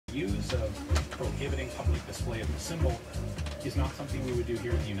sense of prohibiting public display of the symbol is not something we would do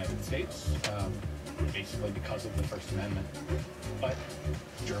here in the United States, basically because of the First Amendment. But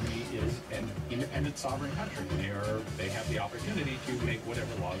Germany is an independent sovereign country. They have the opportunity to make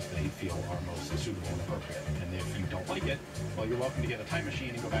whatever laws they feel are most suitable and appropriate. And if you don't like it, well, you're welcome to get a time machine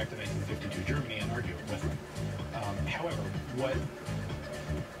and go back to 1952 Germany and argue it with them. However,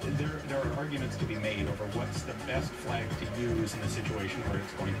 there are arguments to be made over what's the best flag to use in a situation where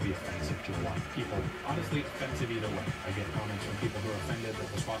it's going to be offensive to a lot of people. Honestly, offensive either way. I get comments from people who are offended that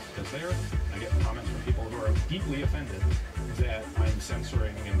the swastika is there. I get comments from people who are deeply offended that I'm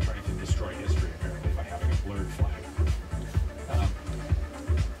censoring and trying to destroy history, apparently, by having a blurred flag.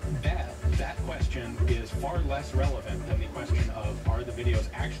 That question is far less relevant than the question of, are the videos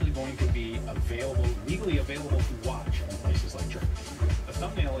actually going to be legally available to watch in places like Germany? The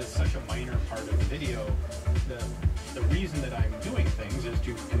thumbnail is such a minor part of the video. The reason that I'm doing things is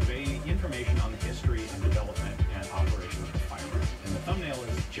to convey information on the history and development and operations of the firearm. And the thumbnail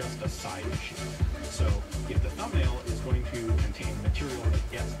is just a side issue. So if the thumbnail is going to contain material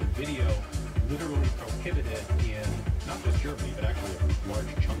that gets the video literally prohibited in not just Germany, but actually a large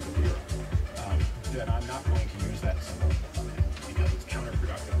chunk of Europe, then I'm not going to use that symbol in the thumbnail because it's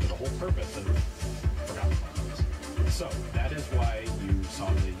counterproductive to the whole purpose of forgotten languages. So that is why you saw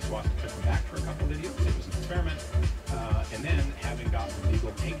the swastika come back for a couple of videos. It was an experiment. And then, having gotten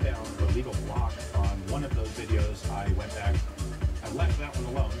legal takedown or legal block on one of those videos, I went back. I left that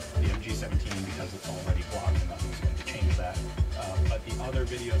one alone, the MG17, because it's already blocked and nothing's going to change that. But the other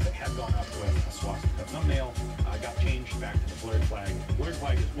videos that had gone up with a swastika thumbnail got changed back to the blurred flag. The blurred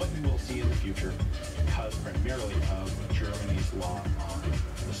flag is what you will see in the future because primarily of Germany's law on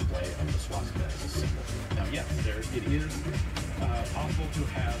display of the swastika as a symbol. Now, yes, it is possible to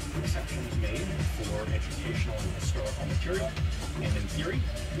have exceptions made for educational and historical material, and in theory,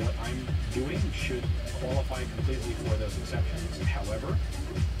 what I'm doing should qualify completely for those exceptions. However,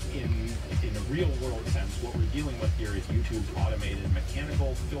 in a real-world sense, what we're dealing with here is YouTube's automated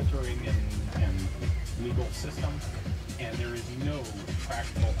mechanical filtering and legal system, and there is no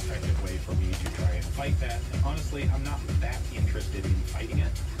practical, effective way for me to try and fight that. And honestly, I'm not that interested in fighting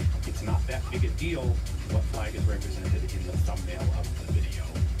it. It's not that big a deal what flag is represented in the thumbnail of the video.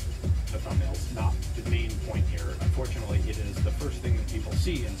 The thumbnail's not the main point here. Unfortunately, it is the first thing that people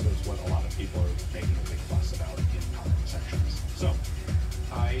see, and so it's what a lot of people are making a big fuss about in comment sections. So,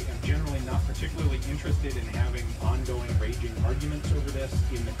 I am generally not particularly interested in having ongoing raging arguments over this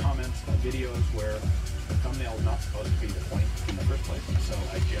in the comments of videos where the thumbnail is not supposed to be the point in the first place. So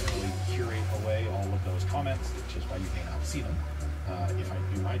I generally curate away all of those comments, which is why you may not see them. If I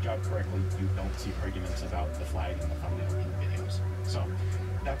do my job correctly, you don't see arguments about the flag and the thumbnail in videos. So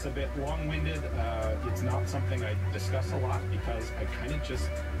that's a bit long-winded. It's not something I discuss a lot because I kind of just...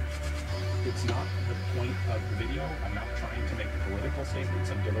 It's not the point of the video. I'm not trying to make political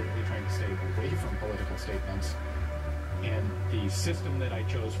statements. I'm deliberately trying to stay away from political statements. And the system that I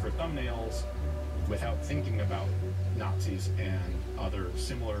chose for thumbnails, without thinking about Nazis and other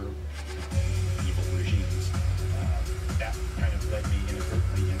similar evil regimes, that kind of led me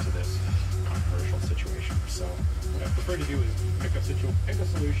inadvertently into this controversial situation. So what I prefer to do is pick a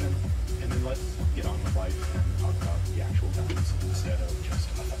solution, and then let's get on with life and talk about the actual guns instead of just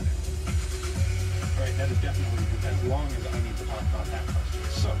a thumbnail. Alright, that is definitely as long as I need to talk about that question.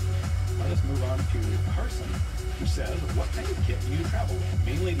 So, let us move on to Carson, who says, what kind of kit do you travel with?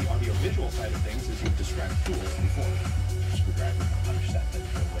 Mainly the audio-visual side of things as you've described tools before. Screwdriver, punch set that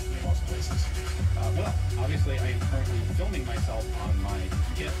go with me most places. Well, obviously I am currently filming myself on my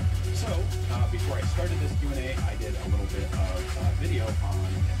kit. So, before I started this Q&A, I did a little bit of video on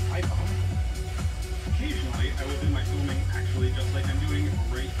an iPhone. Occasionally, I will do my filming actually just like I'm doing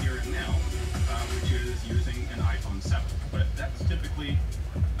right here and now, which is using an iPhone 7. But that's typically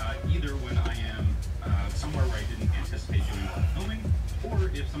either when I am somewhere where I didn't anticipate doing a lot of filming, or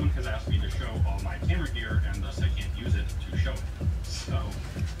if someone has asked me to show all my camera gear and thus I can't use it to show it. So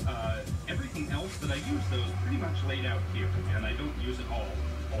everything else that I use, though, is pretty much laid out here, and I don't use it all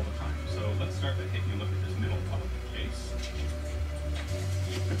the time. So let's start by taking a look at this middle part of the case.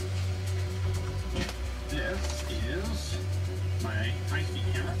 This is my high-speed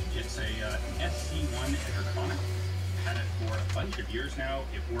camera. It's a SC1 Edgertronic. Had it for a bunch of years now.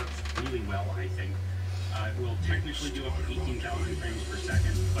 It works really well, I think. It will technically do up to 18,000 frames per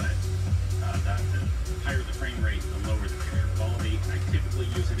second, but the higher the frame rate, the lower the picture quality. I typically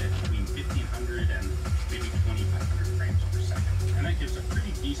use it at between 1,500 and maybe 2,500 frames per second. And that gives a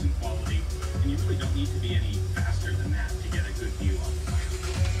pretty decent quality, and you really don't need to be any faster than that to get a good view on the fire.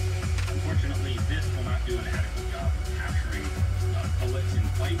 Unfortunately, this will not do an adequate job of capturing bullets in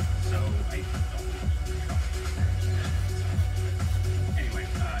flight, so I don't anyway,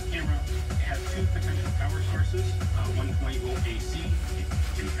 camera has two potential power sources, 120 volt AC,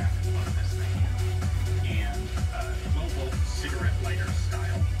 in traffic love this thing, and 12 volt cigarette lighter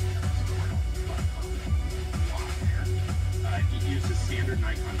style. It uses standard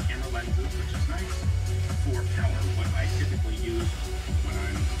Nikon camera lenses, which is nice. For power, what I typically use when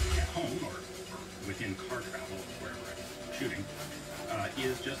I'm at home or within car travel, wherever I'm shooting,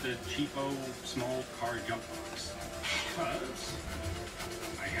 is just a cheapo small car jump box. Because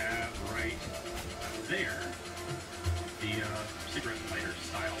I have right there the cigarette lighter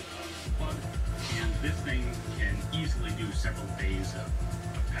style plug, and this thing can easily do several days of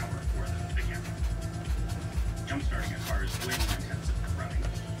power for the camera. Jump starting a car is way more intensive than running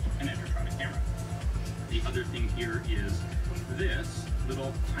an Entertronic camera. The other thing here is this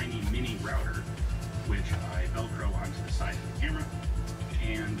little tiny mini router, which I Velcro onto the side of the camera,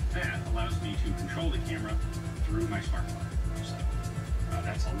 and that allows me to control the camera through my smartphone. So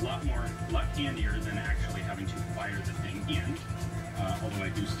that's a lot handier than actually having to wire the thing in, although I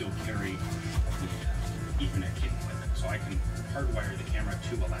do still carry the Ethernet cable with it, so I can hardwire the camera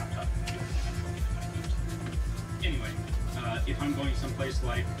to a laptop and be able to control it if I need to. Anyway, if I'm going someplace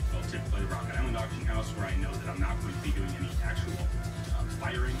like, well, typically the Rocket Island Auction House, where I know that I'm not going to be doing any actual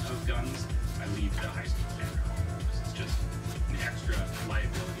firing of guns, I leave the high-speed camera home because it's just an extra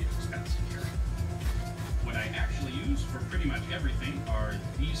liability and expense to carry. What I actually use for pretty much everything are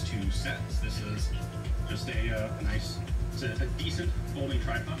these two sets. This is just a nice, it's a decent folding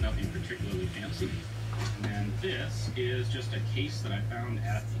tripod, nothing particularly fancy. And then this is just a case that I found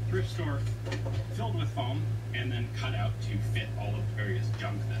at the thrift store, filled with foam, and then cut out to fit all of the various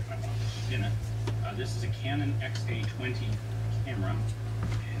junk that I want to put in it. This is a Canon XA20 camera,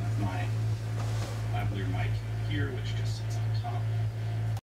 and my lavalier mic here, which just